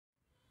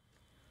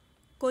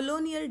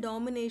Colonial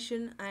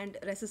domination and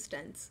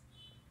resistance.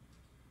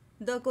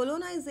 The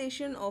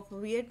colonization of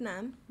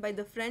Vietnam by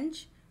the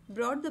French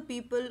brought the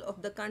people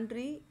of the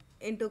country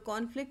into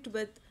conflict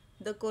with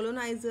the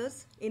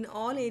colonizers in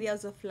all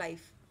areas of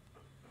life.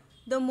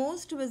 The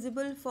most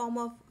visible form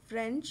of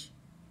French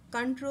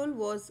control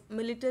was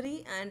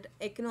military and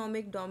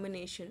economic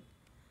domination.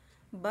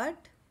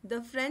 But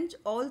the French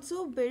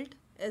also built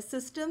a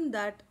system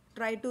that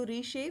tried to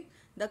reshape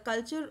the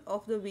culture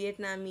of the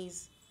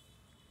Vietnamese.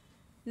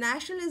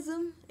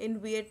 Nationalism in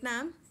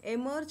Vietnam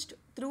emerged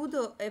through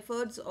the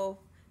efforts of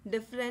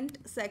different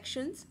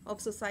sections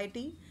of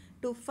society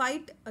to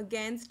fight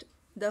against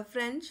the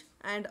French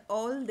and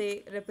all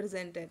they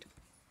represented.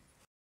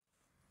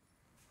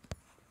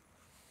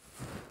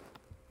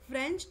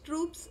 French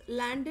troops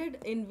landed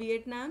in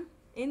Vietnam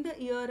in the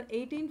year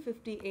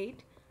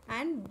 1858,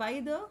 and by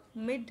the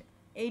mid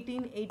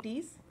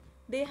 1880s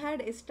they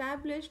had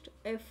established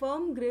a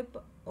firm grip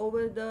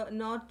over the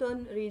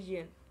northern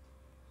region.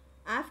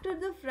 After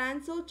the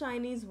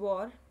Franco-Chinese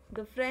War,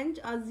 the French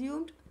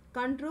assumed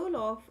control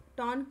of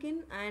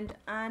Tonkin and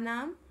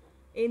Annam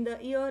in the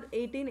year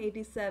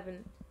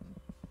 1887.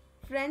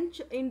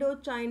 French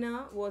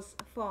Indochina was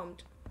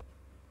formed.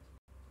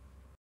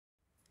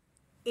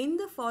 In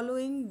the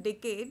following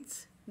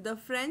decades, the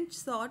French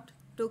sought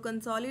to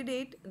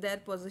consolidate their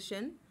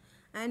position,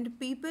 and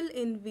people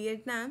in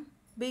Vietnam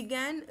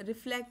began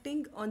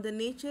reflecting on the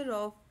nature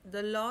of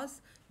the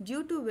loss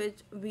due to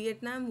which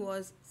Vietnam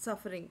was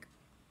suffering.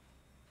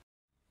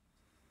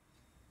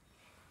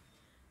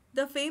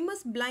 The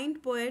famous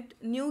blind poet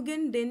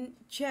Nguyen Din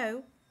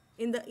Chau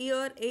in the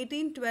year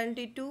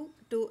 1822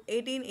 to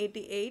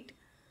 1888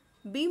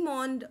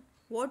 bemoaned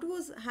what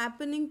was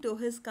happening to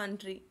his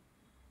country.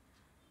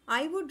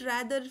 I would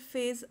rather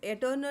face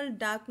eternal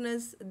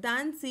darkness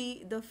than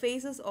see the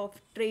faces of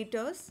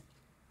traitors.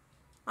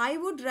 I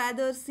would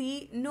rather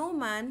see no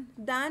man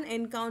than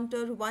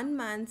encounter one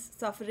man's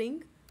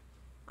suffering.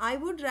 I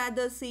would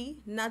rather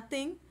see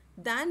nothing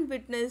than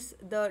witness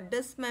the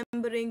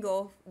dismembering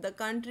of the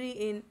country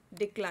in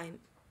decline.